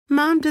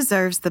Mom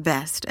deserves the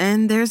best,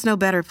 and there's no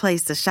better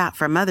place to shop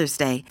for Mother's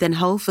Day than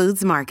Whole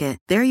Foods Market.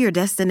 They're your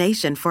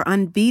destination for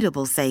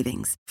unbeatable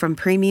savings, from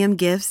premium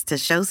gifts to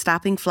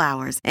show-stopping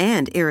flowers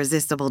and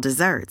irresistible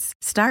desserts.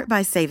 Start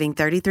by saving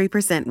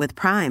 33% with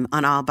Prime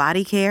on all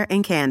body care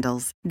and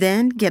candles.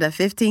 Then get a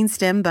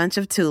 15-stem bunch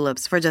of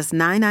tulips for just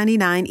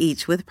 $9.99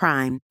 each with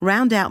Prime.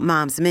 Round out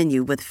Mom's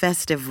menu with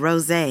festive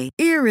rosé,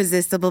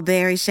 irresistible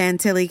berry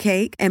chantilly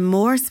cake, and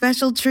more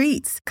special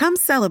treats. Come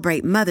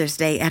celebrate Mother's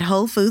Day at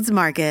Whole Foods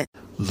Market.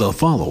 The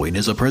following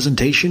is a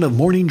presentation of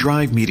Morning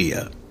Drive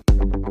Media.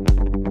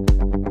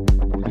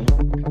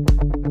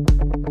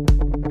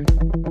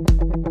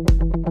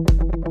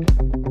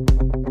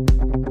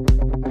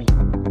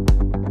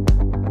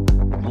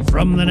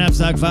 From the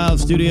Knapsack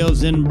Files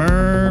studios in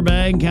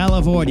Burbank,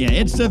 California,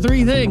 it's the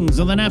Three Things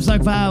on the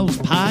Knapsack Files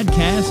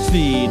podcast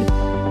feed.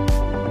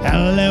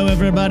 Hello,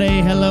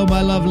 everybody. Hello,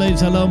 my lovelies.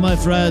 Hello, my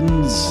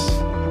friends.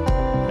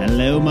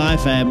 Hello, my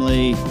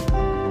family.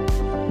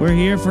 We're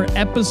here for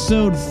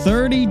episode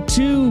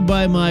 32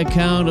 by my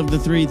count of the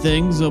Three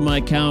Things, though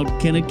my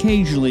count can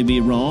occasionally be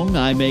wrong.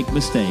 I make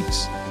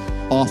mistakes.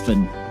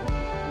 Often.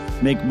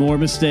 Make more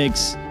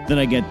mistakes than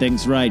I get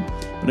things right.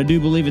 But I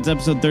do believe it's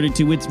episode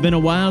 32. It's been a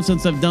while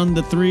since I've done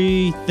the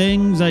Three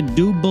Things. I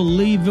do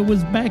believe it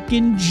was back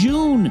in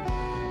June.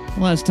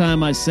 Last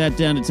time I sat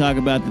down to talk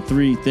about the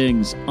three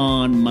things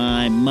on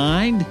my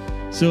mind.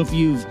 So if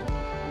you've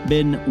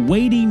been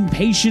waiting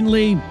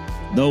patiently,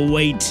 the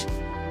wait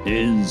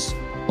is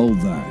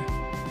over.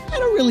 I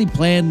don't really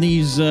plan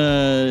these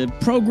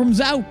programs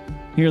out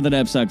here at the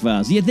Knapsack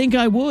Files. You think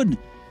I would?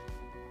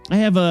 I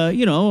have a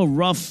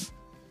rough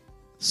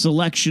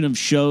selection of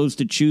shows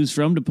to choose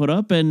from to put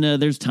up, and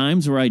there's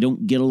times where I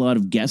don't get a lot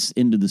of guests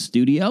into the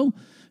studio,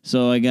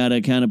 so I got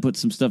to kind of put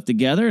some stuff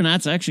together, and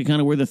that's actually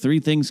kind of where the Three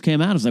Things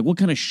came out. It's like, what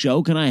kind of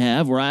show can I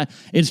have where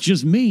it's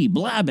just me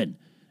blabbing,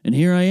 and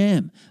here I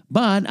am.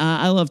 But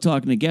I love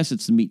talking to guests.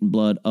 It's the meat and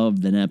blood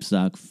of the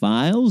Knapsack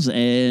Files,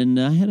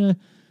 and I had a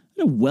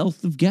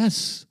wealth of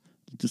guests.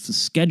 Just the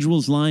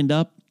schedules lined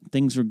up.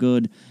 Things were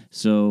good.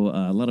 So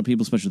a lot of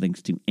people, special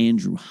thanks to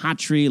Andrew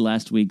Hotry,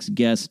 last week's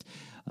guest.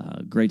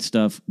 Great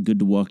stuff. Good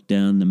to walk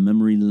down the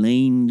memory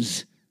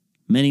lanes.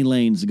 Many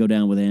lanes to go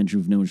down with Andrew.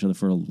 We've known each other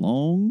for a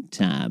long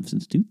time,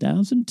 since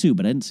 2002,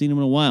 but I hadn't seen him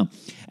in a while.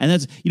 And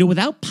that's,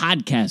 without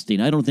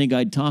podcasting, I don't think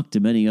I'd talk to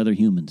many other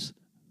humans.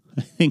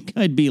 I think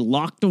I'd be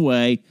locked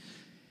away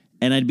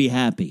and I'd be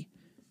happy.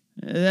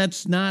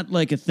 That's not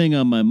like a thing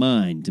on my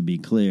mind, to be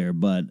clear,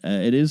 but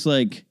it is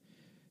like,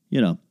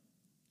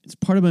 it's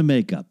part of my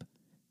makeup.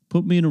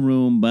 Put me in a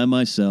room by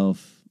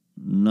myself,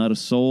 not a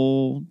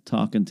soul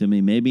talking to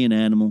me, maybe an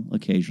animal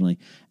occasionally,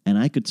 and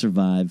I could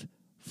survive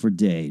for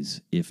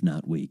days, if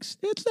not weeks.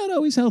 It's not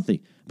always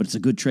healthy, but it's a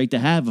good trait to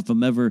have if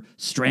I'm ever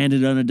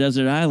stranded on a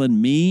desert island.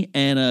 Me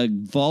and a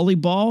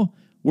volleyball,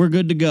 we're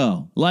good to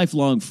go.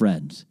 Lifelong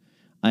friends.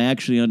 I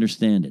actually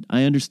understand it.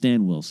 I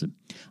understand Wilson.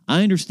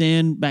 I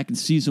understand back in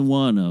season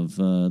 1 of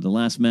The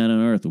Last Man on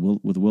Earth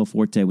with Will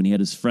Forte, when he had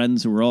his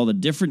friends who were all the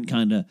different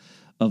kind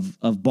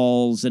of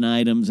balls and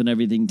items and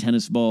everything,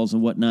 tennis balls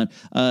and whatnot.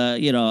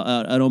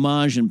 An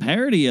homage and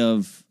parody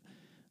of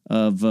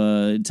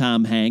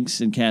Tom Hanks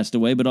and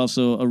Castaway, but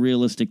also a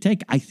realistic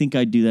take. I think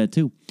I'd do that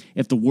too.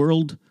 If the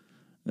world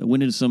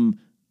went into some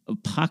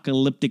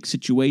apocalyptic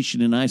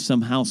situation and I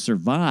somehow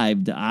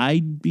survived,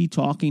 I'd be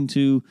talking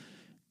to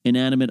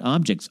inanimate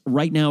objects.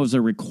 Right now, as I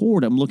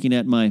record, I'm looking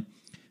at my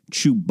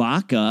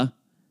Chewbacca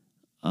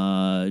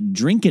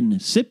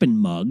sipping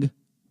mug,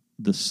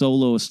 the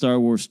Solo A Star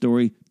Wars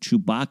Story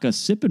Chewbacca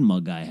sipping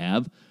mug I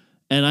have,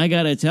 and I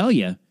got to tell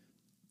you,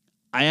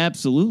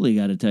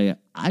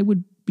 I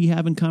would be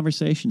having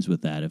conversations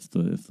with that if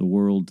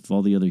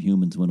all the other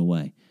humans went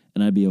away,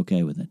 and I'd be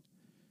okay with it.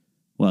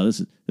 Well,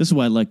 this is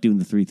why I like doing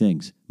the Three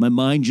Things. My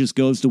mind just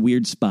goes to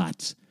weird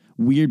spots,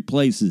 weird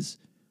places.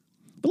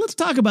 But let's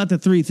talk about the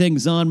three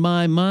things on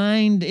my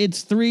mind.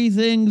 It's three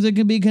things. It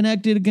can be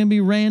connected. It can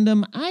be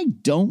random. I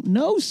don't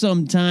know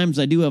sometimes.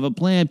 I do have a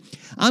plan.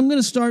 I'm going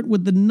to start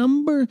with the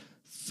number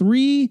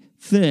 3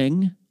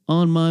 thing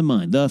on my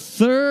mind. The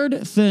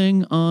third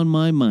thing on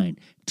my mind.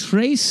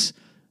 Trace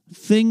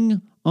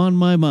thing on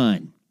my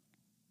mind.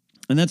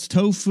 And that's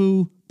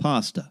tofu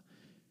pasta.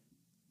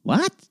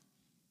 What?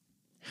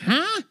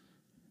 Huh?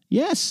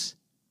 Yes.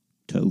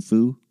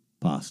 Tofu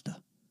pasta.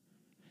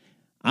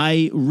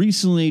 I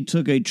recently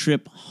took a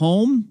trip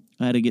home.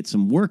 I had to get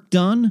some work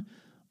done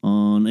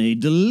on a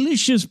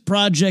delicious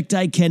project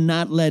I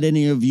cannot let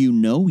any of you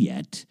know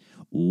yet.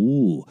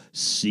 Ooh,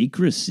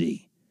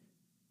 secrecy.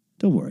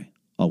 Don't worry,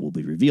 all will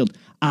be revealed.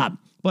 But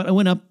I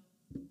went up,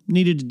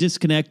 needed to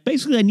disconnect.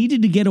 Basically, I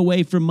needed to get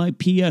away from my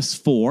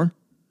PS4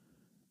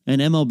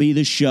 and MLB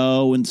The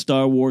Show and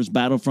Star Wars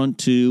Battlefront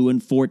 2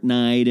 and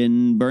Fortnite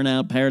and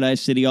Burnout Paradise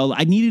City.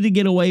 I needed to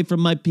get away from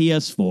my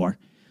PS4.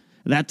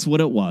 That's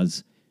what it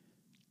was.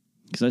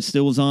 Because I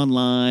still was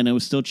online, I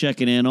was still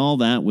checking in, all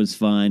that was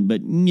fine.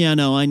 But,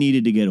 I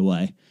needed to get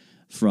away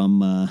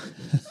from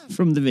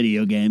from the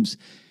video games.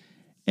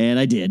 And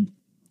I did.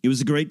 It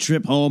was a great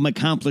trip home,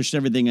 accomplished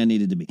everything I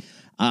needed to be.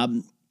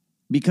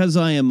 because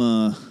I am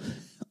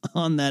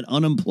on that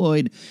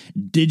unemployed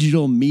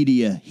digital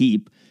media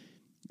heap,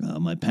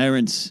 my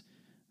parents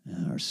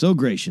are so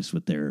gracious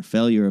with their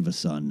failure of a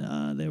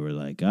son. They were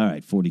like, all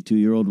right,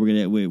 42-year-old,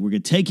 we're gonna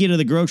take you to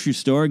the grocery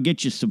store,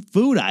 get you some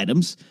food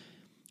items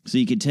so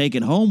you can take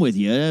it home with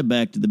you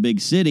back to the big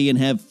city and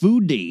have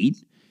food to eat.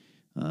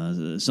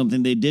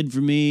 Something they did for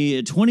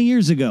me 20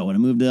 years ago when I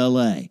moved to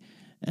L.A.,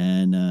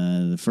 and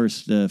the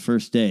first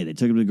day, they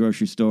took him to the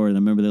grocery store, and I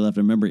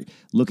remember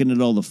looking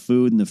at all the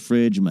food in the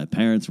fridge, and my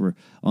parents were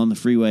on the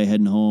freeway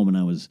heading home, and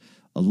I was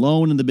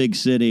alone in the big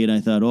city, and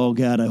I thought, oh,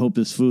 God, I hope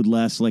this food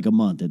lasts like a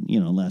month, and,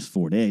 lasts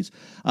 4 days.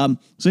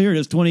 So here it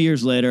is, 20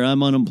 years later,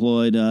 I'm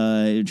unemployed,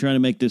 trying to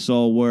make this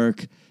all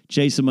work,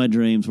 chasing my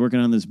dreams, working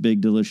on this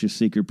big, delicious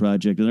secret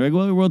project, and they're like,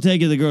 well, we'll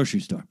take you to the grocery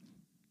store.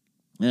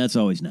 And that's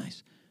always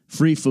nice.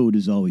 Free food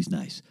is always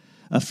nice.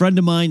 A friend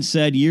of mine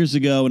said years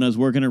ago when I was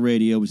working at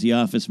radio, was the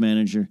office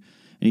manager,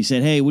 and he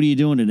said, hey, what are you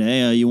doing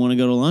today? You want to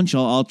go to lunch?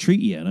 I'll treat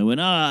you. And I went,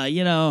 I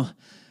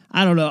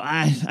don't know.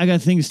 I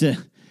got things to,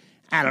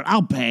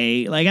 I'll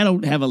pay. Like, I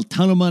don't have a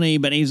ton of money,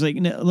 but he's like,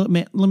 no, look,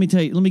 man, let me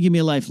tell you, let me give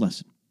you a life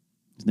lesson.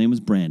 His name was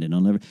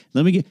Brandon.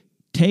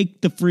 Take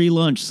the free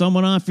lunch.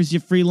 Someone offers you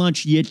free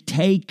lunch, you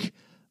take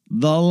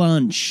the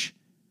lunch.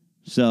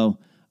 So,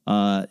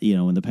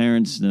 when the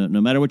parents,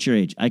 no matter what your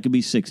age, I could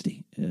be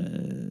 60.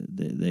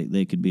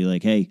 They could be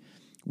like, hey,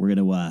 we're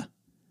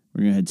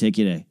gonna take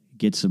you to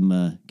get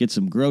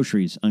some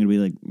groceries. I'm gonna be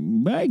like,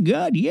 my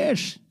God,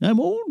 yes, I'm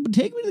old, but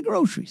take me to the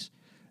groceries.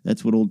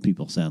 That's what old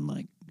people sound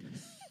like,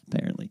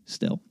 apparently,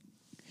 still.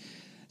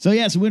 So we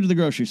went to the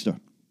grocery store,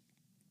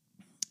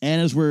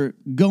 and as we're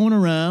going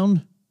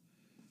around,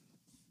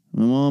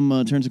 my mom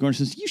turns the corner and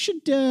says, you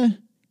should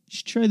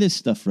try this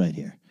stuff right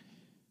here.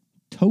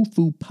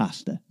 Tofu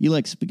pasta. You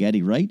like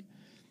spaghetti, right?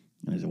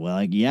 And I said, well,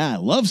 I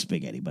love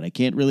spaghetti, but I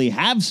can't really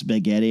have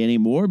spaghetti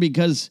anymore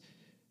because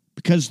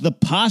the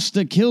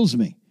pasta kills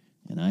me.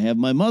 And I have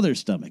my mother's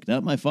stomach,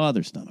 not my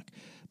father's stomach.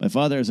 My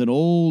father has an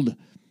old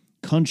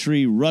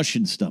country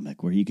Russian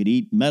stomach where he could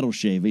eat metal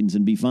shavings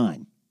and be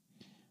fine.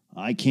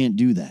 I can't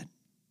do that.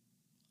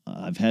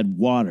 I've had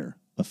water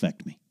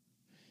affect me.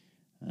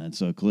 And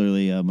so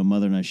clearly, my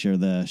mother and I share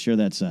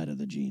that side of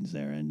the genes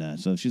there. And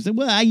so she said,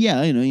 well,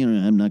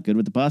 I'm not good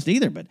with the pasta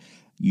either, but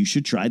you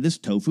should try this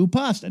tofu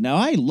pasta. Now,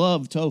 I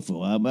love tofu.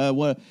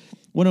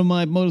 One of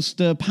my most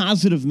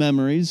positive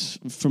memories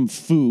from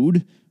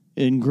food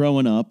in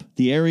growing up,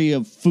 the area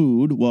of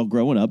food while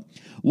growing up,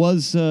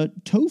 was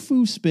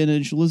tofu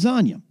spinach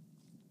lasagna.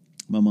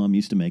 My mom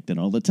used to make that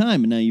all the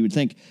time. And now you would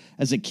think,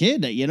 as a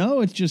kid,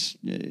 it's just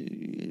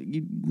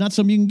not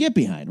something you can get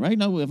behind, right?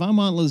 Now, if I'm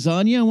on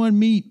lasagna, I want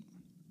meat.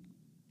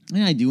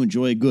 And I do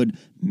enjoy a good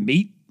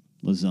meat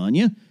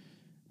lasagna,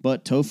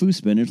 but tofu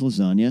spinach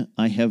lasagna,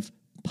 I have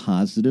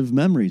positive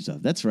memories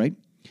of. That's right.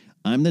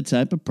 I'm the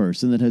type of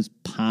person that has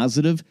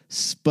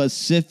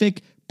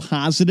specific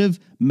positive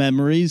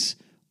memories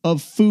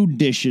of food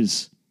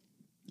dishes.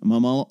 My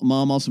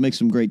mom also makes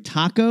some great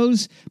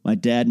tacos. My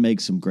dad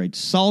makes some great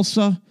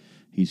salsa.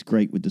 He's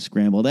great with the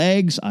scrambled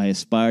eggs. I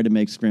aspire to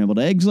make scrambled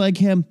eggs like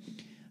him.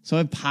 So I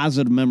have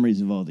positive memories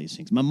of all these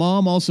things. My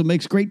mom also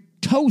makes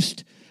great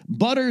toast.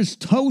 Butters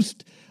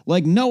toast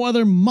like no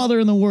other mother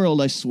in the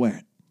world, I swear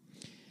it.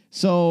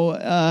 So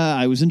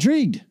I was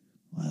intrigued.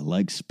 I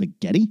like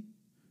spaghetti.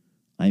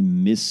 I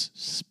miss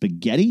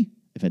spaghetti.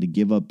 I've had to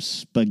give up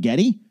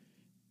spaghetti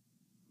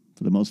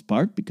for the most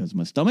part because of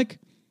my stomach.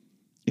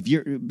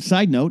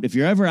 Side note, if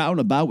you're ever out and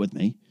about with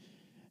me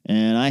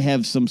and I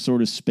have some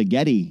sort of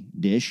spaghetti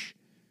dish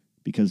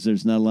because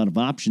there's not a lot of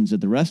options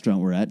at the restaurant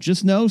we're at,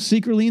 just know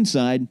secretly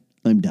inside,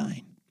 I'm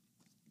dying.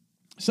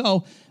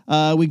 So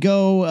we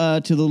go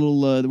to the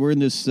little, we're in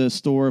this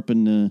store up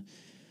in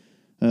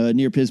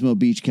near Pismo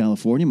Beach,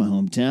 California, my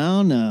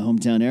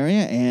hometown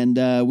area.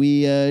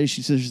 And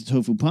she says, it's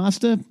tofu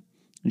pasta.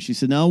 And she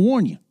said, now I'll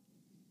warn you.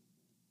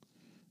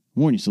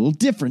 It's a little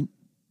different,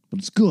 but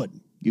it's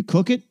good. You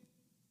cook it,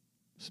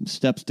 some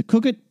steps to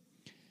cook it.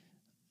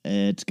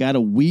 It's got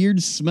a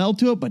weird smell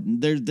to it, but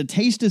the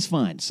taste is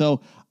fine.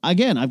 So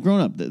again, I've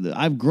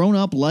grown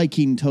up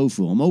liking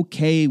tofu. I'm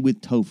okay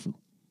with tofu.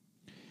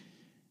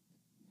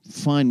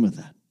 Fine with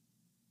that.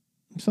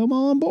 So I'm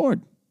all on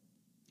board.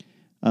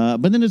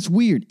 But then it's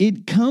weird.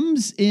 It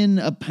comes in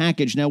a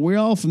package. Now, we're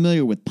all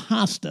familiar with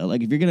pasta.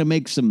 Like, if you're going to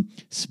make some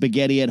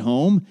spaghetti at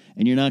home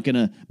and you're not going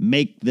to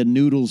make the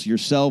noodles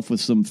yourself with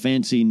some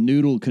fancy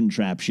noodle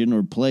contraption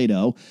or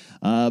Play-Doh,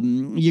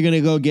 you're going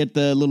to go get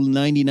the little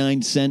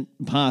 99-cent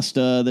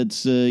pasta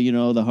that's,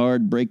 the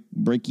hard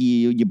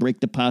breaky. You break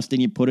the pasta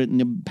and you put it in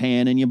the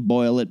pan and you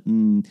boil it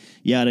and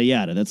yada,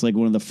 yada. That's like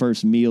one of the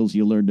first meals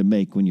you learn to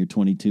make when you're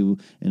 22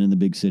 and in the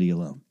big city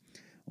alone.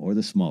 Or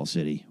the small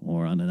city,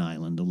 or on an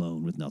island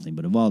alone with nothing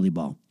but a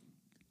volleyball.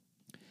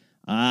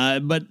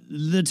 But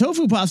the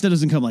tofu pasta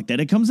doesn't come like that.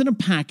 It comes in a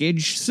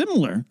package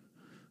similar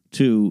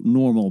to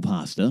normal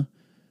pasta.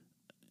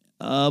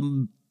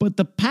 But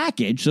the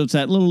package, so it's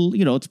that little,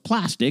 it's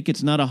plastic.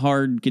 It's not a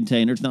hard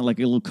container. It's not like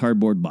a little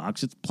cardboard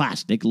box. It's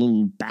plastic, a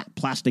little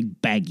plastic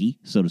baggie,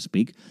 so to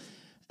speak.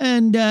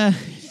 And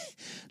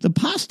the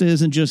pasta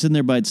isn't just in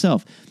there by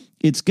itself.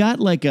 It's got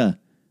like a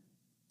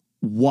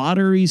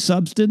watery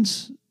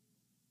substance,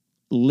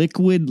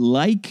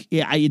 liquid-like.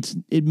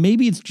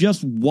 Maybe it's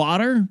just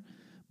water,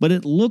 but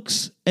it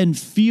looks and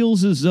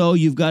feels as though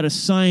you've got a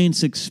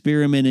science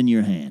experiment in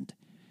your hand.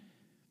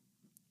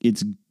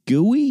 It's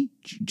gooey,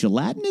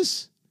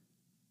 gelatinous.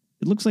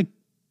 It looks like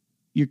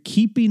you're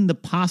keeping the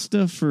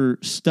pasta for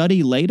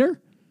study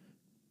later.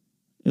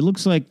 It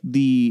looks like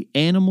the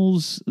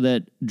animals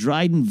that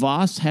Dryden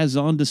Voss has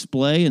on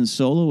display in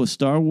Solo, a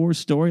Star Wars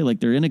story,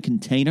 like they're in a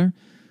container.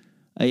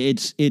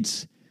 It's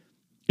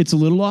a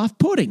little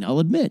off-putting, I'll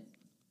admit.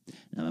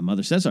 Now, my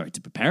mother says, all right,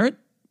 to prepare it,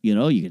 you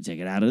can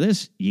take it out of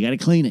this. You got to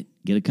clean it.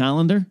 Get a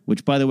colander,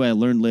 which, by the way, I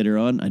learned later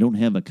on, I don't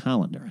have a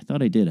colander. I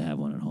thought I did have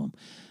one at home.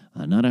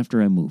 Not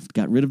after I moved.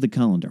 Got rid of the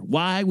colander.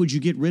 Why would you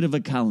get rid of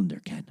a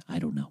colander, Ken? I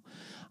don't know.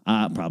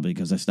 Probably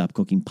because I stopped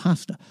cooking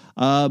pasta.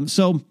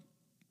 So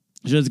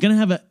it's gonna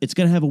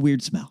have a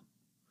weird smell.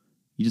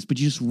 You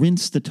just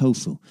rinse the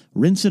tofu,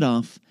 rinse it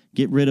off,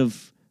 get rid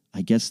of,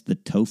 I guess, the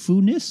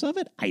tofu-ness of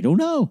it. I don't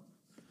know.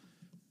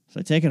 So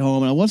I take it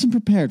home, and I wasn't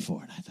prepared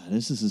for it. I thought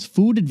this is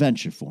food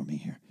adventure for me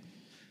here.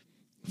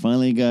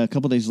 Finally, a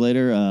couple days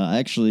later, I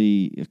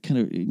actually kind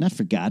of not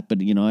forgot, but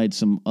I had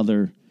some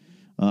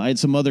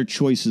other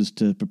choices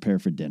to prepare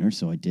for dinner,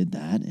 so I did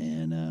that,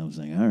 and I was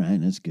like, all right,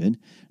 that's good.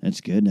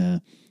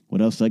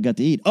 What else I got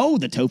to eat? Oh,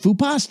 the tofu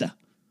pasta.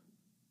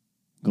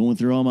 Going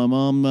through all my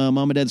mom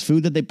and dad's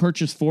food that they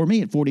purchased for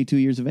me at 42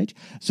 years of age.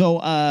 So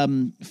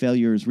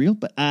failure is real,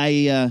 but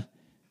my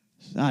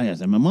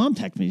mom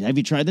texted me, have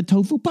you tried the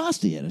tofu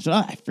pasta yet? I said,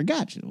 I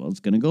forgot. She said, well, it's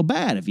going to go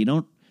bad if you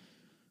don't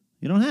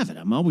have it.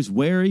 I'm always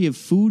wary of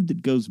food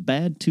that goes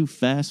bad too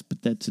fast,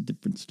 but that's a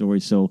different story.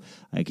 So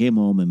I came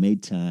home and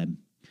made time.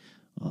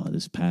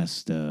 This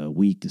past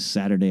week, this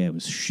Saturday, I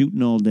was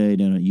shooting all day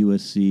down at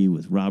USC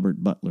with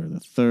Robert Butler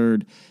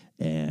III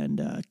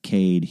and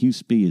Cade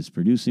Huseby, his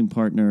producing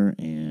partner,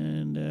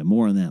 and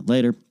more on that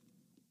later.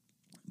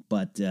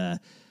 But I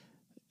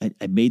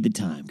made the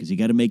time because you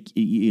got to make,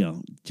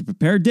 to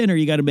prepare dinner,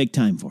 you got to make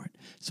time for it.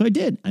 So I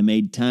did. I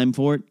made time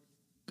for it.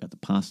 Got the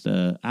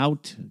pasta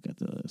out, got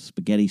the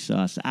spaghetti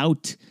sauce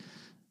out,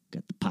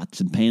 got the pots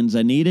and pans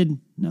I needed,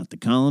 not the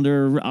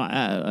colander,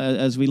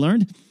 as we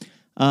learned.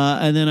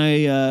 And then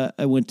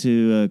I went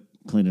to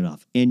clean it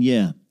off. And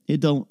yeah, it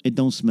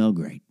don't smell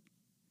great.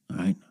 All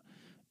right.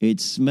 It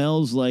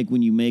smells like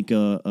when you make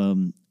a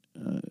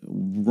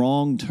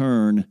wrong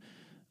turn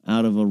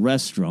out of a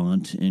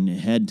restaurant and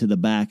head to the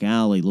back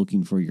alley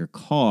looking for your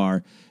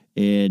car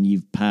and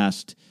you've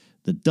passed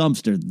the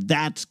dumpster.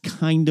 That's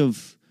kind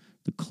of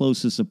the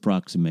closest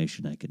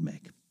approximation I could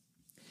make.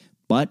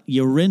 But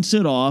you rinse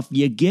it off,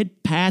 you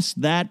get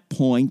past that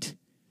point,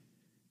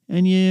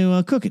 and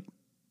you cook it.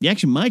 You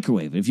actually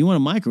microwave it. If you want to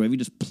microwave, you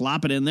just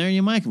plop it in there and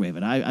you microwave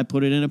it. I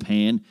put it in a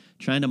pan,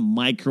 trying to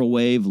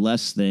microwave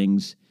less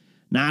things.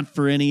 Not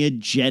for any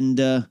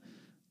agenda.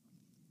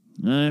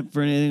 Not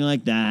for anything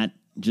like that.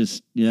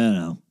 Just,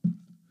 let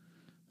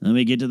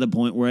me get to the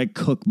point where I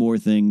cook more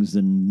things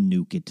than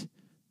nuke it.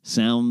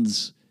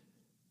 Sounds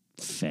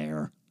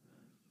fair.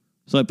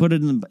 So I put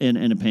it in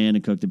a pan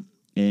and cooked it.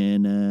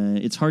 And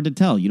it's hard to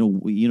tell.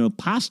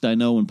 Pasta, I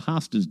know when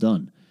pasta's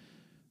done.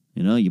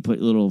 You put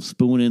a little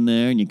spoon in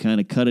there and you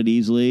kind of cut it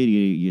easily.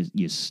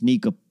 You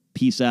sneak a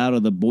piece out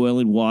of the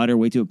boiling water,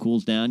 wait till it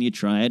cools down, you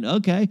try it.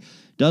 Okay,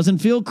 doesn't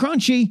feel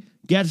crunchy.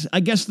 I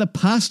guess the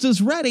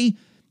pasta's ready.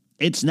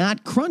 It's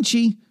not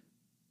crunchy.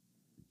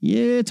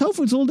 Yeah,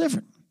 tofu's a little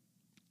different.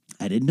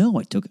 I didn't know.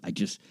 I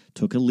just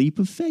took a leap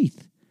of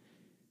faith.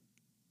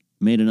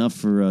 Made enough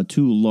for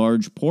 2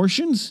 large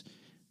portions,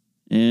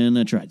 and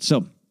I tried.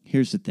 So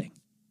here's the thing.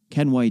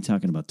 Ken, why are you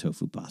talking about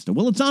tofu pasta?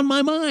 Well, it's on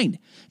my mind.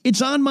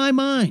 It's on my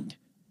mind.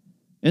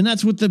 And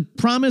that's what the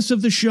promise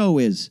of the show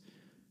is.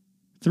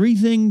 3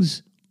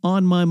 things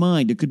on my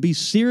mind. It could be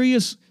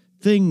serious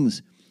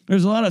things.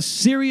 There's a lot of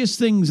serious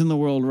things in the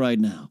world right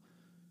now.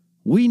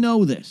 We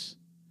know this.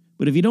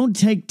 But if you don't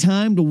take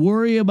time to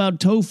worry about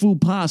tofu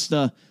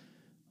pasta,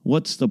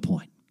 what's the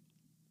point?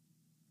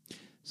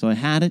 So I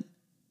had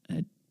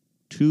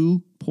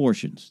 2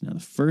 portions. Now, the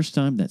first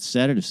time, that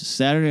Saturday, this is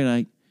Saturday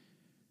night,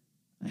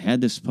 I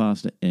had this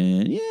pasta,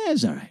 and yeah,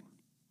 it's all right.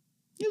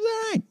 It was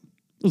all right.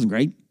 It wasn't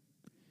great.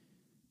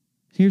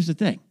 Here's the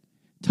thing.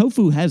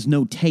 Tofu has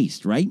no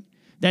taste, right?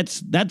 That's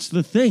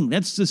the thing.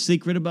 That's the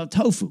secret about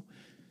tofu.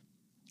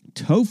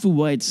 Tofu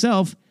by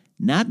itself,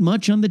 not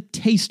much on the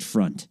taste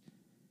front.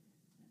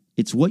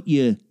 It's what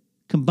you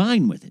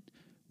combine with it,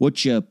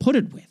 what you put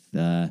it with.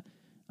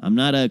 I'm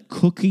not a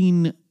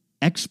cooking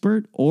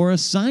expert or a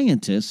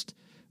scientist,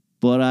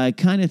 but I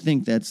kind of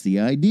think that's the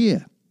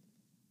idea.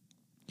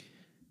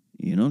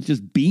 It's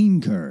just bean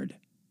curd.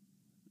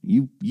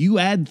 You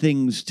add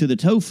things to the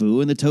tofu,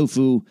 and the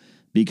tofu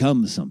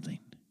becomes something.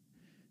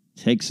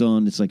 It's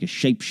like a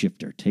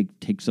shapeshifter.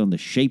 Takes on the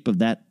shape of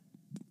that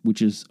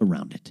which is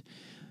around it.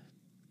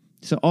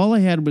 So all I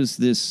had was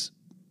this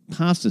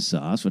pasta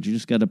sauce, which you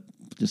just got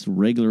just a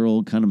regular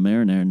old kind of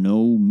marinara,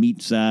 no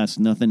meat sauce,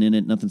 nothing in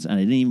it, nothing. I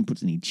didn't even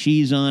put any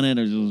cheese on it.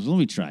 Let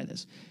me try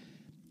this.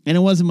 And it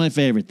wasn't my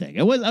favorite thing.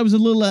 I was a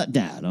little let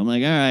down. I'm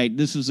like, all right,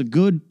 this was a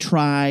good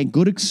try,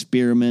 good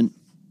experiment.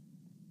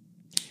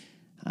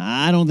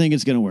 I don't think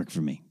it's going to work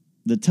for me.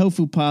 The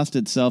tofu pasta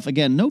itself,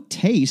 again, no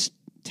taste.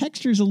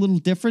 Texture's a little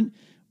different,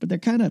 but they're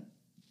kind of,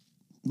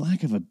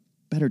 lack of a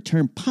better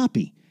term,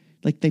 poppy.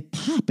 Like they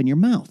pop in your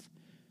mouth.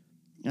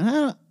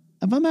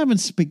 If I'm having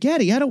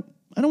spaghetti, I don't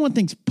want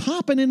things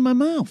popping in my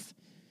mouth.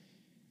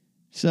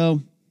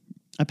 So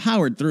I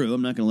powered through.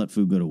 I'm not going to let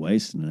food go to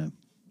waste. And I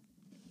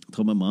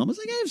told my mom, I was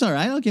like, hey, it's all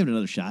right. I'll give it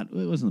another shot.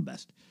 It wasn't the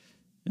best.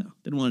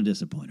 Didn't want to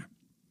disappoint her.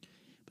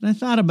 But I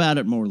thought about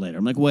it more later.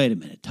 I'm like, wait a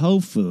minute.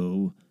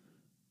 Tofu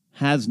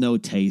has no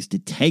taste.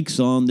 It takes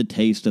on the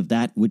taste of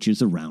that which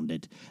is around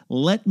it.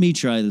 Let me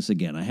try this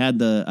again. I had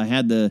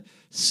the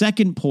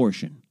second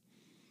portion.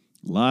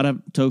 A lot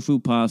of tofu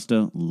pasta,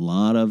 a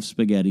lot of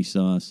spaghetti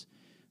sauce.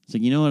 It's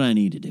like, you know what I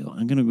need to do?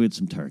 I'm going to get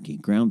some turkey,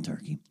 ground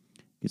turkey.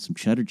 Get some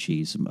cheddar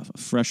cheese, a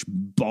fresh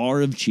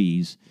bar of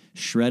cheese,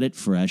 shred it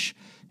fresh,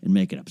 and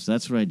make it up. So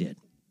that's what I did.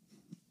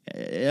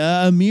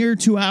 A mere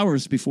 2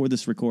 hours before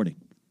this recording,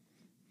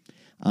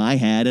 I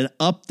had an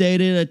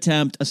updated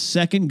attempt, a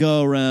second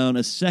go-around,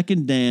 a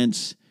second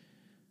dance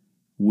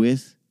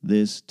with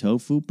this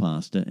tofu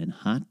pasta, and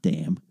hot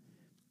damn,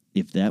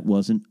 if that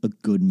wasn't a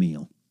good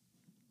meal.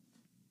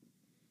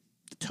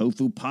 The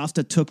tofu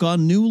pasta took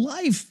on new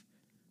life.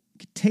 You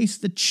could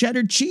taste the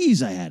cheddar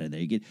cheese I had in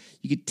there. You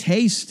could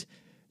taste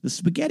the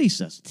spaghetti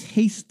sauce,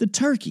 taste the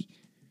turkey.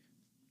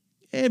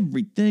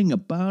 Everything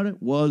about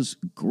it was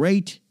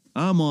great.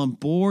 I'm on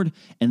board,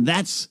 and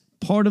that's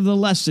part of the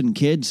lesson,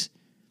 kids.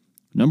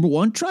 Number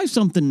one, try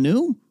something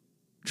new.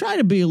 Try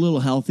to be a little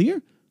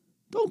healthier.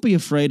 Don't be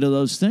afraid of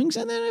those things.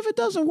 And then if it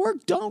doesn't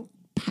work, don't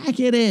pack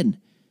it in.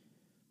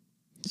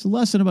 It's a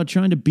lesson about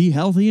trying to be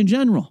healthy in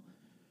general.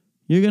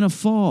 You're going to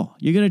fall.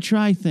 You're going to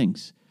try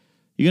things.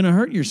 You're going to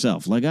hurt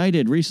yourself like I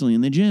did recently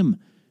in the gym.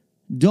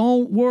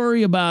 Don't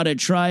worry about it.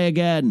 Try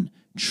again.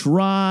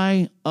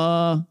 Try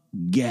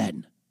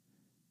again.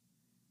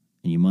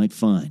 And you might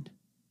find.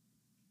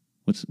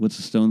 What's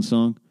the Stone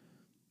song?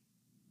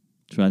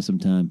 Try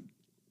sometime.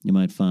 You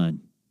might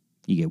find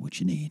you get what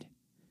you need.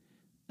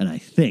 And I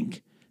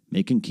think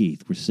Mick and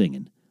Keith were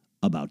singing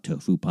about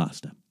tofu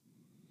pasta.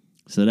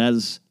 So that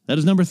is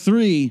number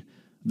 3.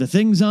 The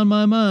things on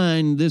my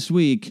mind this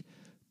week,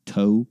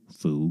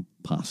 tofu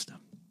pasta.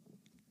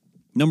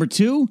 Number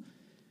 2,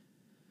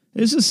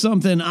 this is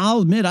something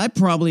I'll admit I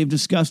probably have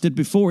discussed it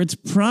before. It's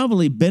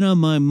probably been on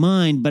my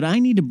mind, but I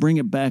need to bring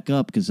it back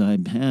up because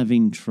I'm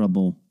having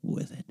trouble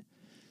with it.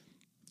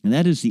 And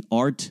that is the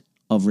art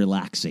of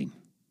relaxing.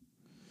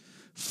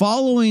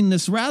 Following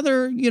this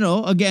rather,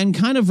 again,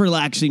 kind of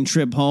relaxing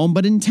trip home,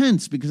 but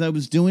intense because I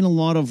was doing a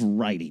lot of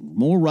writing,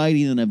 more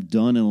writing than I've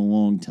done in a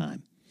long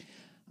time.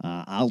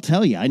 I'll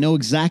tell you, I know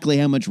exactly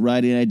how much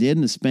writing I did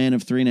in the span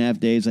of 3.5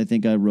 days. I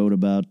think I wrote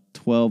about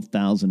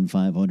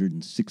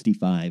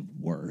 12,565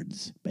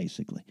 words,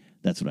 basically.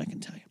 That's what I can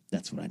tell you.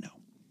 That's what I know.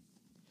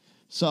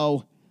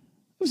 So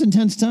it was an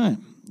intense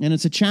time, and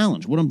it's a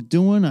challenge. What I'm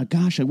doing, I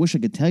wish I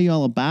could tell you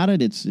all about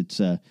it. It's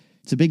a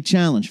big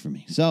challenge for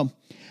me. So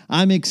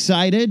I'm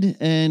excited,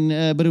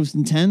 but it was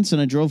intense,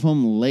 and I drove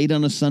home late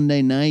on a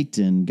Sunday night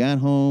and got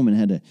home and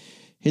had to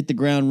hit the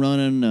ground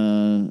running,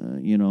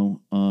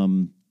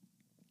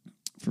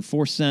 for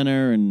Force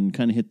Center and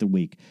kind of hit the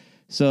week.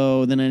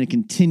 So then I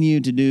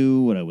continued to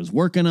do what I was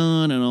working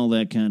on and all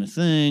that kind of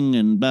thing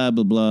and blah,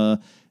 blah, blah.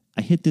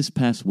 I hit this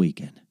past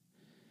weekend.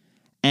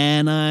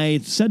 And I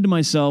said to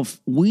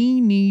myself,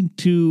 we need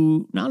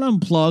to not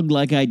unplug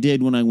like I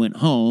did when I went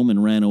home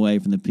and ran away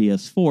from the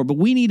PS4, but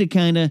we need to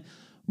kind of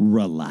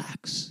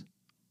relax.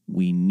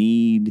 We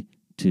need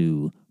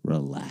to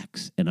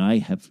relax. And I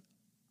have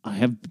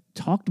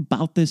talked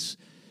about this.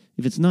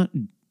 If it's not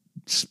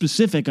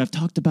specific, I've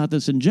talked about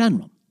this in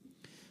general.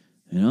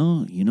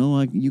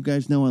 You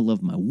guys know I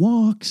love my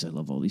walks. I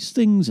love all these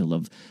things. I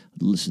love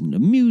listening to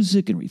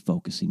music and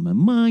refocusing my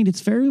mind. It's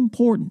very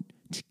important.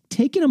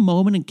 Taking a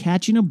moment and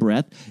catching a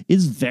breath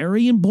is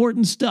very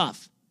important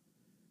stuff.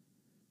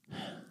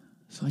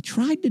 So I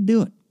tried to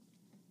do it.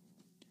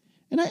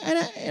 And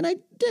I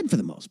did for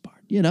the most part.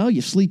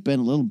 You sleep in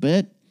a little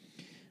bit.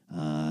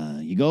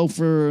 You go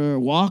for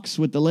walks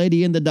with the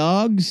lady and the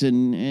dogs,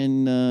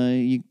 and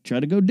you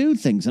try to go do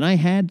things. And I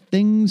had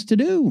things to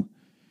do.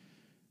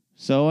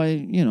 So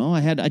I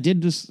had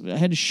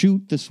to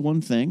shoot this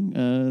one thing.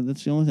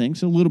 That's the only thing.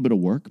 So a little bit of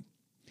work.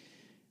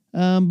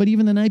 But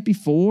even the night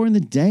before and the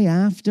day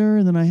after,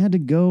 and then I had to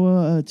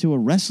go to a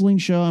wrestling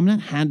show. I'm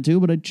not had to,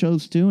 but I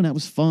chose to, and that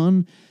was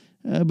fun.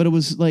 But it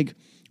was like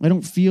I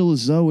don't feel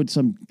as though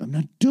I'm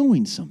not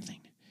doing something.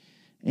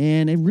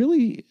 And it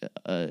really,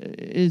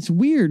 it's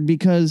weird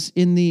because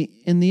in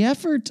the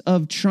effort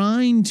of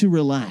trying to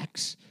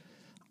relax,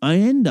 I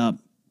end up,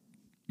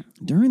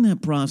 during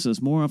that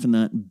process, more often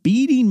than not,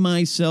 beating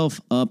myself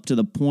up to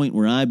the point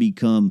where I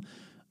become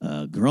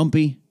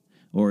grumpy,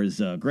 or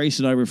as Grace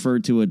and I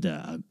referred to it,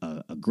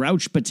 a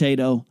grouch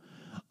potato.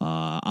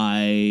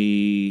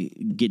 I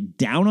get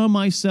down on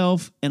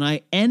myself, and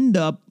I end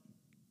up,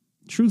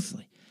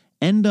 truthfully,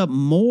 end up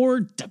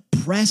more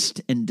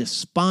depressed and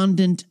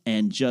despondent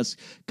and just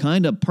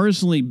kind of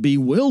personally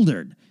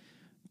bewildered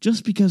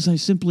just because I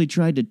simply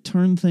tried to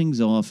turn things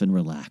off and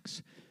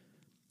relax.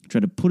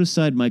 Try to put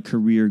aside my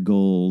career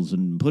goals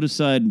and put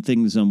aside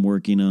things I'm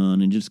working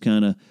on and just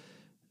kind of,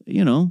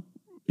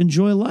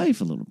 enjoy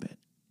life a little bit.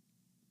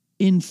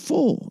 In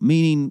full,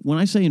 meaning, when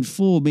I say in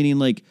full, meaning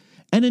like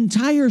an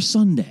entire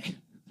Sunday,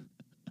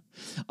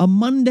 a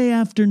Monday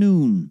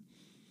afternoon,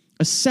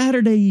 a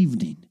Saturday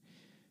evening,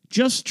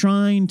 just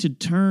trying to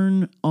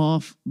turn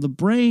off the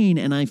brain,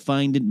 and I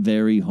find it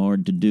very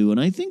hard to do. And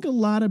I think a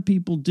lot of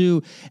people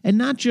do, and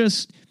not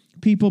just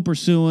people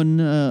pursuing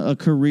a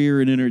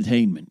career in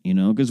entertainment,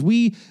 because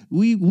we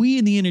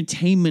in the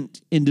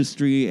entertainment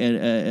industry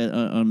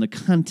on the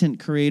content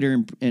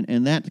creator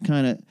and that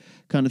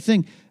kind of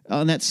thing,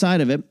 on that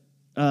side of it,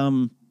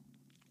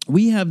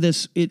 we have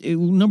this,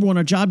 number one,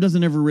 our job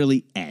doesn't ever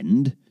really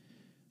end,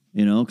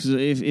 because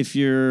if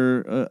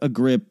you're a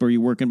grip or you're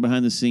working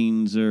behind the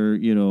scenes or,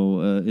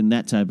 in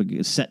that type of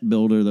set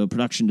builder, the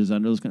production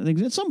designer, those kind of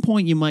things, at some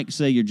point you might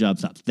say your job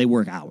stops. They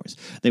work hours.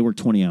 They work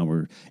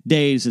 20-hour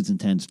days. It's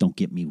intense. Don't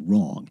get me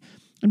wrong.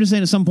 I'm just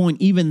saying at some point,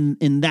 even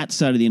in that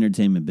side of the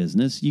entertainment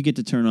business, you get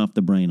to turn off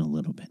the brain a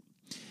little bit.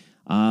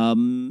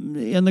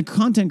 And the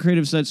content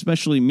creative side,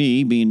 especially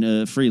me being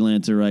a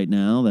freelancer right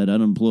now, that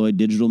unemployed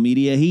digital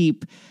media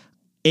heap,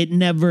 it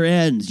never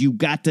ends. You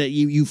got to,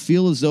 you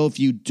feel as though if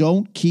you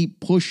don't keep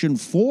pushing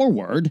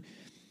forward,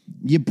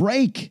 you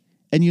break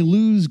and you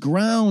lose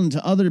ground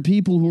to other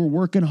people who are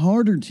working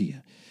harder to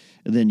you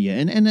than you.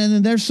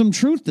 And there's some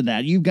truth to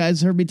that. You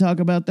guys heard me talk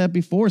about that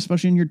before,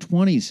 especially in your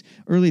 20s,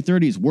 early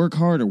 30s. Work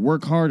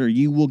harder.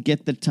 You will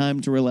get the time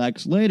to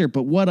relax later.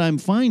 But what I'm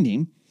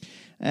finding,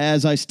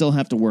 as I still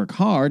have to work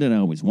hard, and I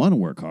always want to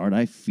work hard,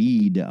 I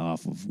feed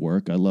off of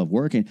work. I love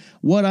working.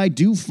 What I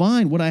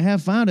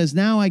have found is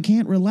now I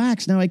can't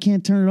relax. Now I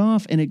can't turn it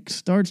off, and it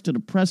starts to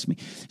depress me.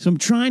 So I'm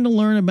trying to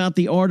learn about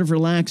the art of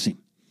relaxing.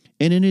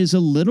 And it is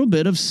a little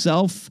bit of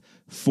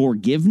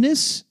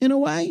self-forgiveness in a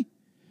way,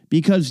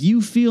 because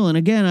you feel, and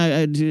again,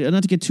 I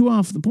not to get too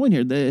off the point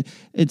here,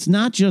 it's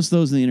not just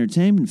those in the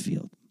entertainment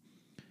field.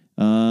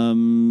 No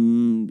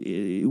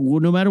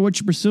matter what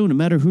you're pursuing, no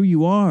matter who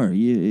you are,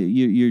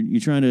 you're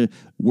trying to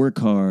work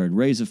hard,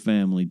 raise a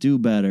family, do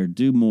better,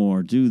 do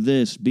more, do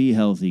this, be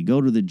healthy,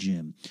 go to the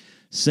gym,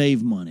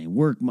 save money,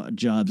 work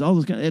jobs, all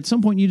those kind of, at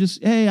some point you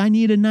just, hey, I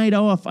need a night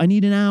off. I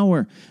need an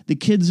hour. The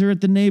kids are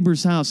at the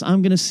neighbor's house.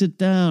 I'm going to sit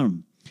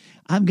down.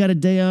 I've got a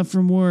day off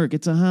from work.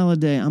 It's a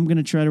holiday. I'm going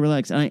to try to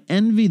relax. And I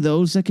envy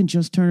those that can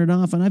just turn it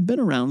off. And I've been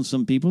around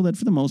some people that,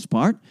 for the most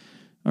part,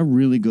 are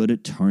really good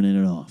at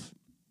turning it off.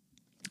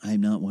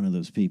 I'm not one of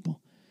those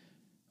people.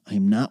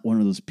 And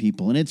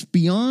it's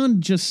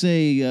beyond just,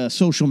 say,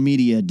 social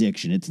media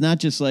addiction. It's not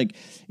just like,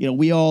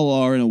 we all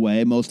are in a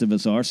way. Most of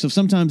us are. So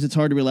sometimes it's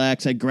hard to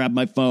relax. I grab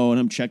my phone.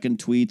 I'm checking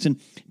tweets.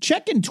 And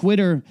checking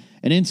Twitter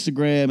and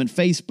Instagram and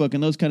Facebook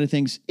and those kind of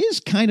things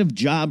is kind of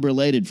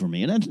job-related for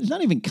me. And it's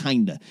not even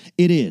kinda.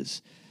 It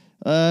is.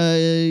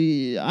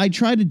 I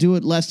try to do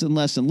it less and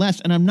less and less.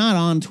 And I'm not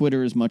on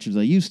Twitter as much as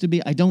I used to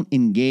be. I don't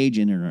engage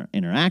and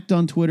interact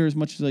on Twitter as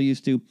much as I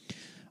used to.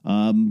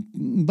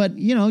 But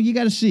you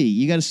got to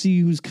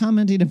see who's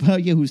commenting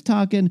about you, who's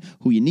talking,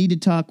 who you need to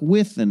talk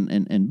with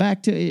and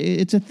back to.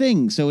 It's a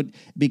thing. So it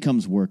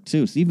becomes work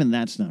too. So even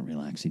that's not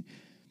relaxing,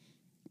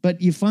 but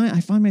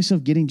I find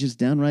myself getting just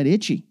downright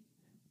itchy.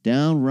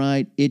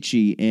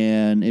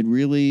 And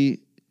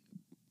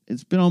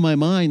it's been on my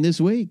mind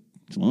this week.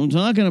 So I'm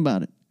talking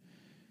about it.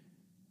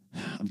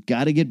 I've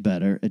got to get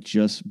better at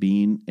just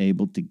being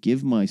able to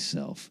give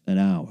myself an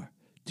hour,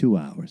 2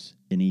 hours,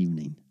 an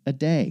evening, a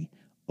day,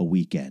 a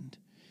weekend.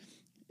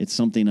 It's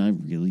something I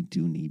really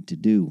do need to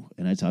do.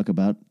 And I talk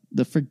about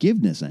the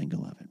forgiveness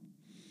angle of it.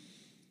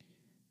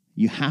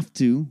 You have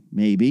to,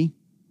 maybe,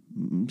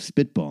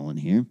 spitballing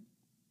here,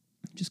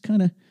 just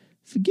kind of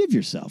forgive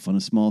yourself on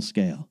a small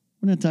scale.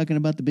 We're not talking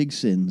about the big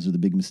sins or the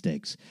big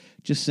mistakes.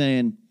 Just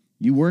saying,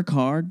 you work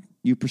hard,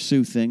 you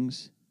pursue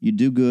things, you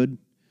do good,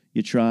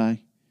 you try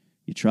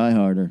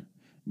harder,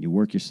 you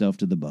work yourself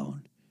to the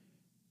bone.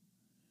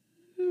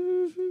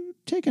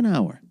 Take an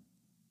hour.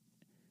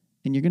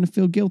 And you're going to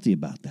feel guilty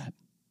about that.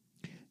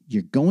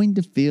 You're going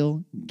to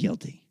feel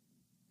guilty.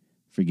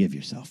 Forgive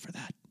yourself for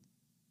that.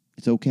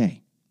 It's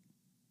okay.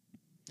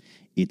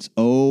 It's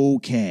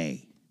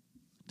okay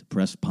to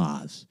press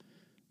pause.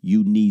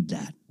 You need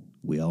that.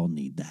 We all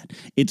need that.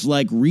 It's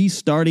like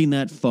restarting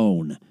that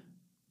phone.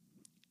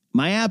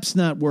 My app's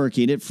not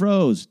working. It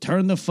froze.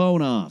 Turn the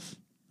phone off.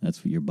 That's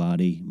what your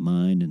body,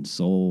 mind, and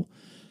soul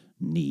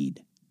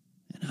need.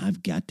 And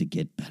I've got to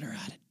get better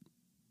at it.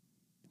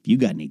 If you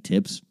got any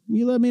tips,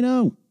 you let me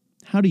know.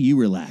 How do you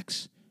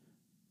relax?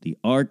 The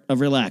art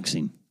of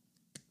relaxing.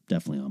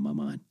 Definitely on my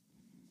mind.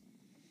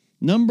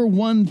 Number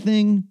one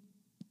thing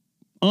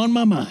on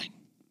my mind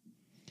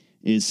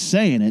is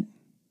saying it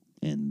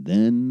and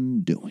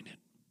then doing it.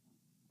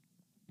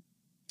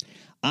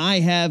 I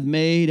have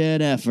made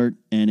an effort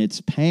and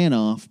it's paying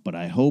off, but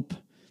I hope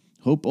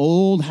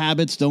old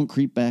habits don't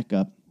creep back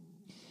up.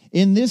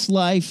 in this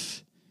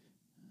life,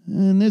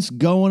 and this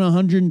going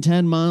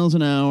 110 miles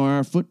an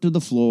hour, foot to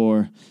the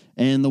floor,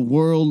 and the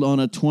world on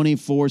a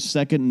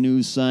 24-second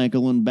news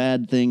cycle and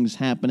bad things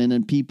happening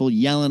and people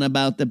yelling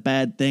about the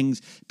bad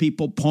things,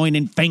 people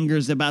pointing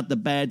fingers about the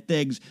bad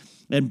things,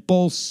 and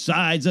both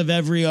sides of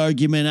every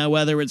argument,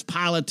 whether it's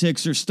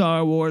politics or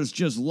Star Wars,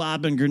 just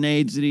lobbing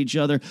grenades at each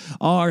other.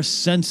 Our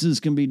senses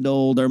can be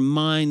dulled. Our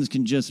minds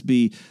can just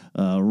be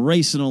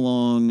racing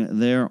along.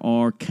 There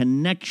are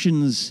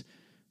connections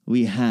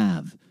we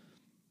have.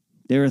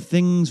 There are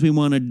things we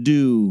want to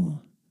do,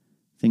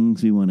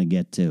 things we want to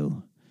get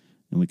to,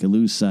 and we can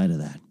lose sight of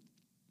that.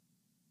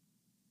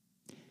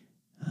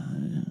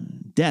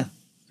 Death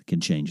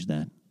can change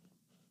that.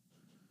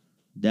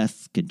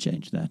 Death can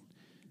change that.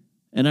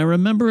 And I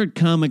remember at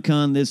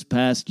Comic-Con this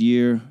past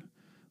year,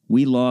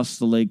 we lost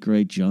the late,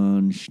 great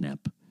John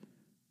Schnepp.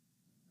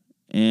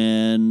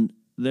 And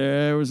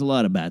there was a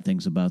lot of bad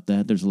things about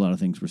that. There's a lot of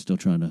things we're still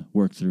trying to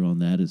work through on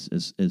that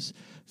as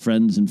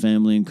friends and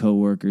family and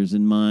coworkers.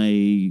 And my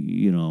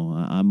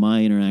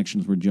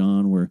interactions with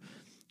John were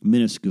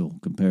minuscule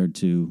compared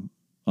to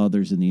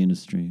others in the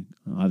industry,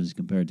 obviously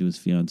compared to his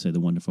fiancee, the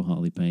wonderful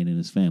Holly Payne, and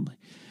his family.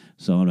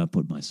 So I'm not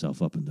putting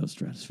myself up in those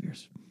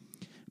stratospheres.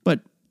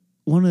 But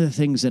one of the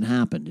things that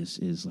happened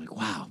is like,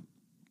 wow,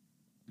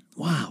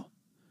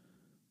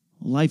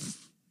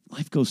 life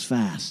goes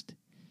fast.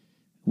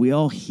 We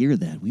all hear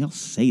that. We all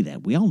say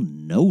that. We all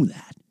know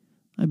that.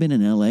 I've been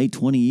in L.A.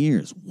 20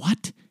 years.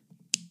 What?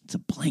 It's a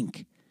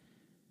blink.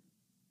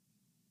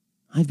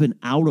 I've been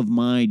out of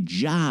my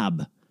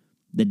job,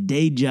 the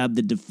day job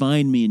that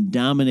defined me and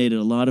dominated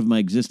a lot of my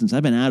existence.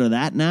 I've been out of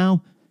that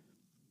now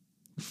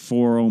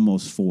for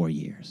almost 4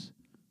 years.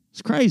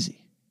 It's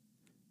crazy.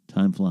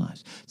 Time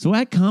flies. So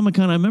at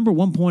Comic-Con, I remember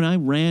one point I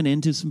ran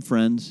into some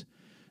friends.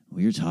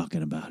 We were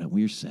talking about it.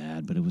 We were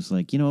sad, but it was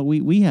like,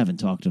 we haven't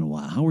talked in a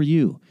while. How are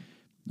you?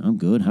 I'm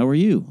good. How are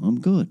you? I'm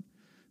good.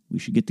 We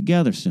should get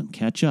together soon.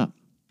 Catch up.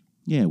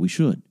 Yeah, we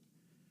should.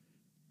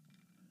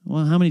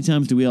 Well, how many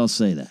times do we all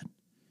say that?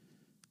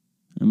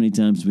 How many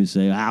times do we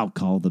say, I'll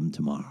call them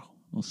tomorrow.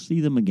 I'll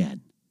see them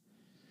again.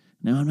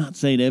 Now, I'm not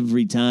saying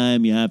every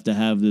time you have to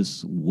have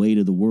this weight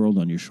of the world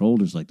on your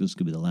shoulders like this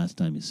could be the last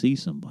time you see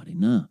somebody.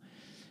 No,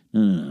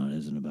 it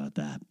isn't about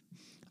that.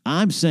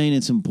 I'm saying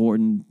it's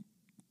important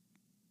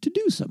to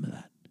do some of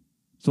that.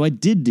 So I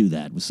did do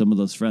that with some of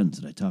those friends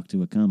that I talked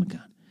to at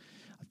Comic-Con.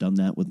 I've done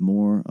that with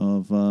more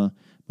of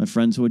my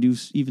friends who I do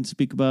even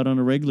speak about on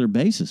a regular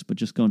basis, but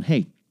just going,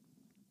 hey,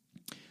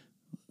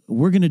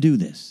 we're going to do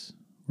this.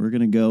 We're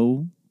going to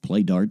go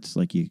play darts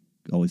like you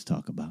always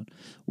talk about.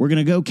 We're going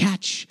to go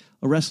catch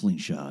a wrestling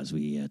show, as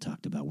we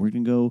talked about. We're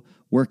going to go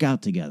work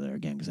out together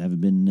again, because I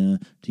haven't been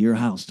to your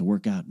house to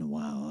work out in a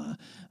while.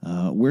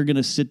 We're going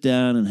to sit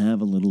down and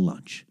have a little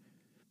lunch,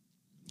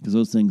 because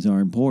those things are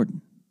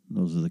important.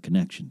 Those are the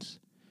connections.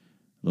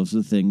 Those are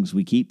the things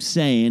we keep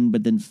saying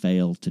but then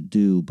fail to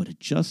do, but it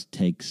just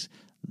takes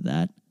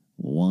that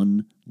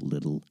one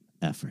little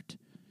effort.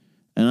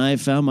 And I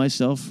have found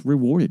myself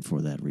rewarded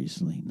for that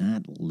recently.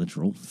 Not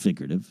literal,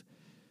 figurative,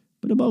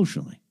 but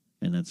emotionally.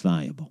 And that's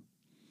valuable.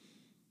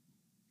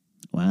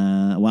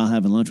 While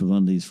having lunch with one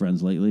of these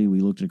friends lately, we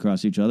looked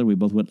across each other. We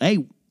both went,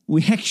 hey,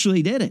 we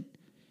actually did it.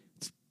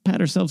 Let's pat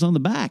ourselves on the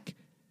back.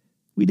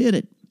 We did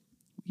it.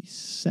 We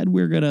said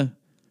we were going to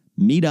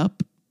meet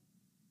up,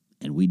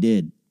 and we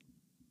did.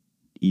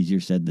 Easier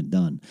said than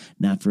done.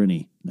 Not for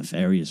any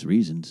nefarious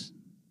reasons.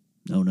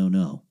 No.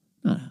 Not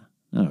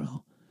at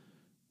all.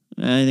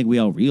 I think we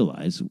all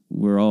realize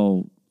we're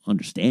all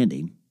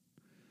understanding.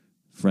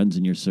 Friends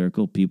in your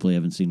circle, people you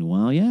haven't seen in a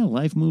while. Yeah,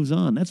 life moves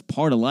on. That's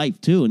part of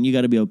life, too, and you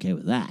got to be okay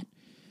with that.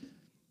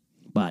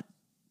 But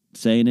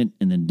saying it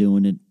and then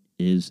doing it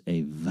is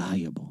a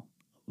valuable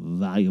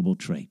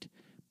trait.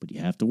 But you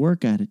have to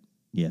work at it.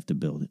 You have to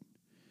build it.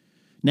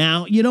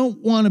 Now, you don't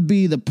want to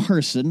be the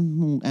person,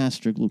 little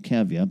asterisk, little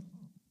caveat,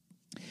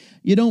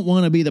 you don't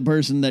want to be the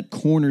person that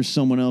corners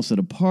someone else at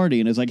a party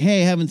and is like,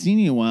 hey, I haven't seen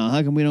you in a while.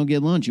 How come we don't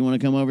get lunch? You want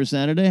to come over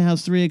Saturday?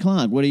 How's 3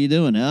 o'clock? What are you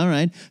doing? All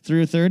right.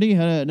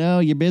 3:30? No,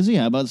 you're busy?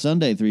 How about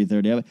Sunday,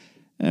 3:30?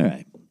 All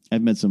right.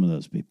 I've met some of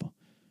those people.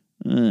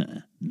 No.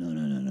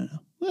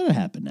 Let it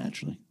happen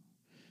naturally.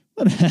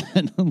 Let it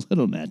happen a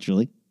little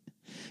naturally.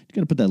 You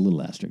got to put that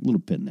little asterisk, little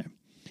pin there.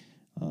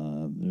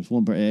 There's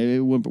one part.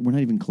 We're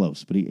not even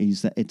close, but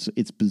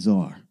it's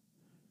bizarre.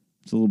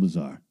 It's a little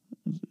bizarre.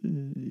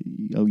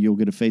 You'll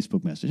get a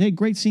Facebook message. Hey,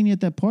 great seeing you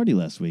at that party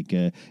last week.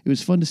 It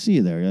was fun to see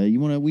you there.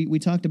 We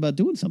talked about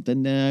doing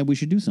something. We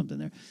should do something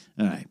there.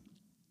 All right.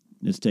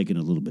 It's taken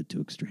a little bit too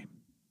extreme.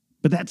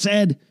 But that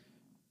said,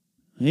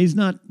 he's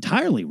not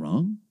entirely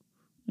wrong.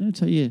 That's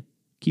how you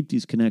keep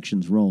these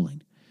connections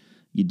rolling.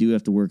 You do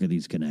have to work at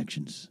these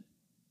connections.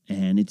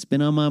 And it's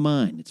been on my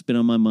mind. It's been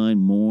on my mind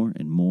more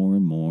and more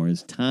and more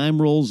as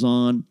time rolls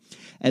on,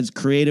 as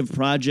creative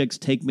projects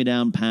take me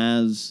down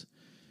paths,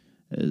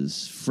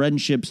 as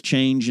friendships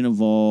change and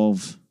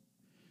evolve.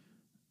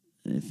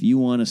 If you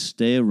want to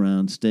stay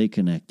around, stay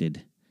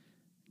connected,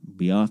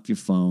 Be off your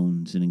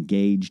phones and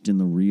engaged in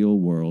the real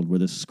world where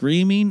the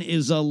screaming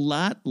is a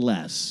lot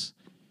less.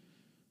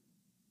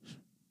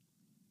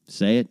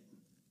 Say it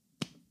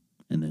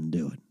and then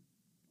do it.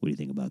 What do you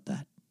think about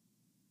that?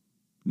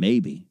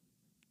 Maybe,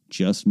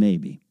 just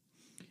maybe,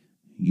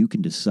 you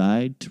can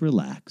decide to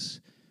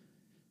relax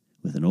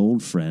with an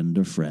old friend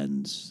or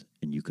friends,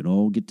 and you can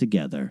all get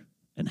together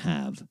and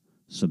have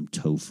some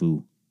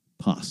tofu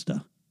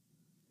pasta.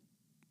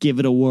 Give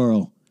it a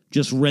whirl.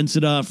 Just rinse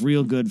it off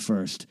real good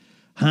first.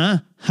 Huh?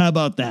 How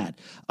about that?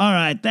 All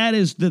right, that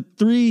is the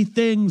 3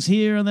 things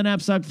here on the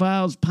Knapsack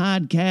Files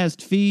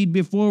podcast feed.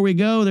 Before we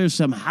go, there's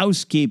some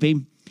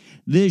housekeeping.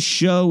 This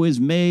show is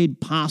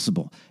made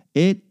possible.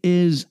 It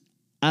is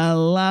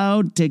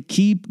allowed to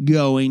keep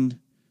going,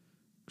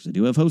 because I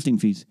do have hosting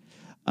fees,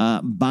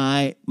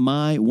 by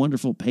my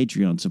wonderful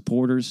Patreon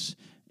supporters.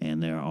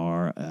 And there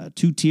are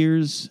 2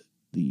 tiers,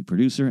 the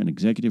producer and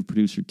executive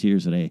producer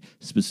tiers, that I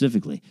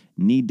specifically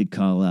need to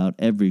call out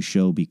every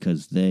show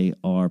because they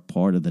are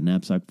part of the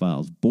Knapsack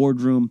Files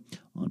boardroom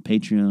on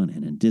Patreon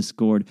and in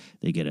Discord.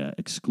 They get an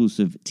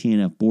exclusive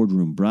TNF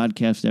boardroom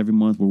broadcast every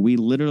month where we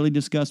literally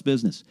discuss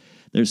business.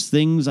 There's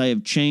things I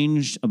have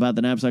changed about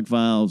the Knapsack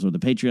Files or the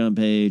Patreon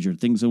page or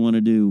things I want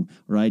to do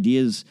or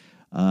ideas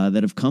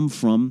that have come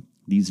from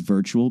these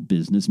virtual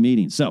business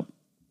meetings. So,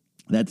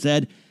 that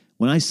said,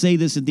 when I say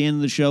this at the end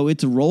of the show,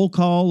 it's a roll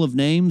call of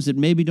names that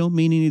maybe don't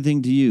mean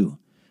anything to you,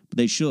 but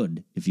they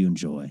should if you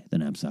enjoy the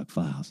Knapsack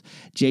Files.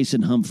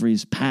 Jason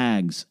Humphreys,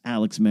 Pags,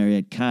 Alex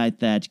Marriott, Kai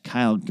Thatch,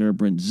 Kyle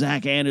Gerbrand,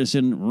 Zach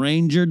Anderson,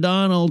 Ranger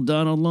Donald,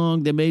 Donald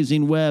Long, The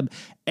Amazing Web,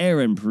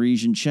 Aaron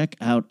Parisian. Check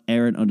out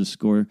Aaron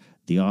 _the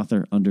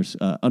author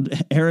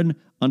Aaron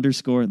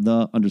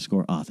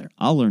 _the author.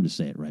 I'll learn to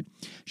say it right.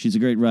 She's a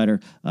great writer.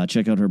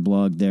 Check out her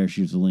blog there.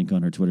 She's a link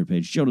on her Twitter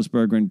page. Jonas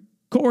Berggren,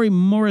 Corey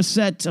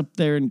Morissette up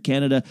there in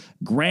Canada,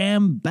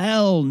 Graham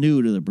Bell,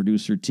 new to the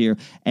producer tier,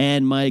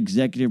 and my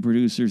executive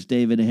producers,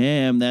 David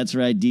Ham. That's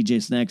right,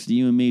 DJ Snacks to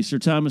you and me, Sir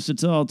Thomas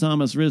Sital,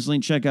 Thomas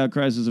Risling. Check out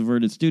Crisis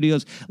Averted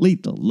Studios,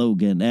 Lethal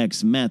Logan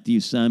X, Matthew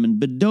Simon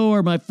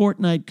Bedore, my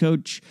Fortnite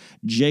coach,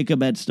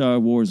 Jacob at Star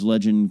Wars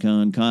Legend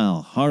Con,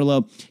 Kyle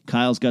Harlow.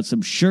 Kyle's got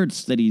some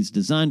shirts that he's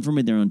designed for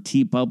me. They're on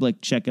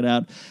TeePublic. Check it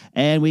out.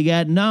 And we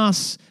got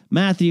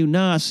Matthew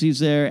Noss, he's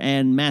there,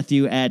 and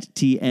Matthew at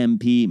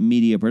TMP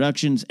Media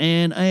Productions,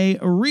 and a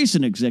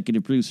recent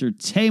executive producer,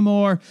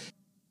 Tamor.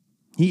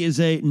 He is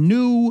a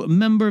new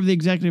member of the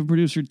executive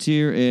producer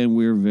tier, and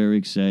we're very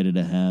excited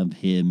to have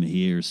him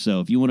here. So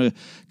if you want to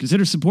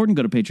consider supporting,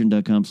 go to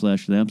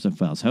patreon.com/the Knapsack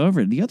Files.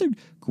 However, the other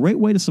great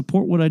way to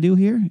support what I do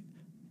here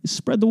is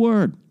spread the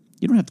word.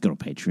 You don't have to go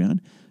to Patreon.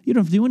 You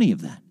don't have to do any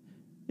of that.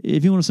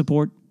 If you want to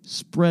support,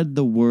 spread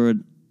the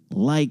word,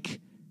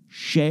 like,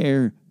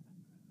 share,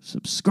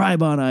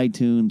 subscribe on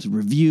iTunes,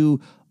 review,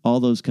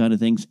 all those kind of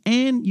things.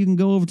 And you can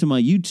go over to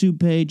my YouTube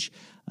page,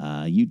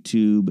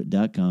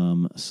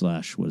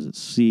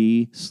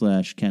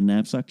 youtube.com/Ken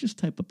Knapsack. Just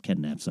type up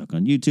Ken Knapsack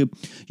on YouTube.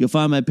 You'll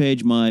find my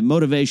page. My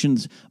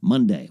motivations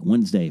Monday,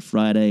 Wednesday,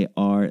 Friday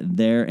are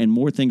there, and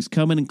more things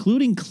coming,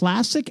 including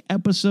classic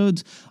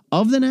episodes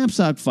of the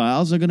Knapsack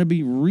Files are going to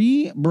be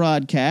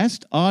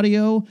rebroadcast,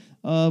 audio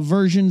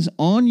versions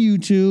on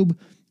YouTube.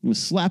 You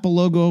slap a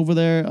logo over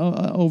there,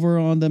 over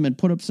on them, and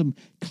put up some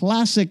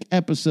classic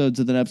episodes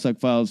of the Knapsack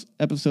Files,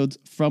 episodes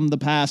from the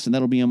past, and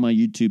that'll be on my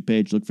YouTube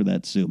page. Look for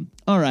that soon.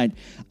 All right,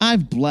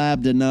 I've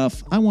blabbed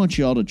enough. I want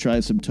you all to try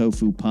some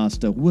tofu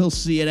pasta. We'll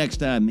see you next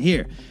time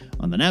here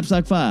on the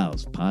Knapsack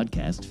Files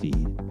podcast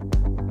feed.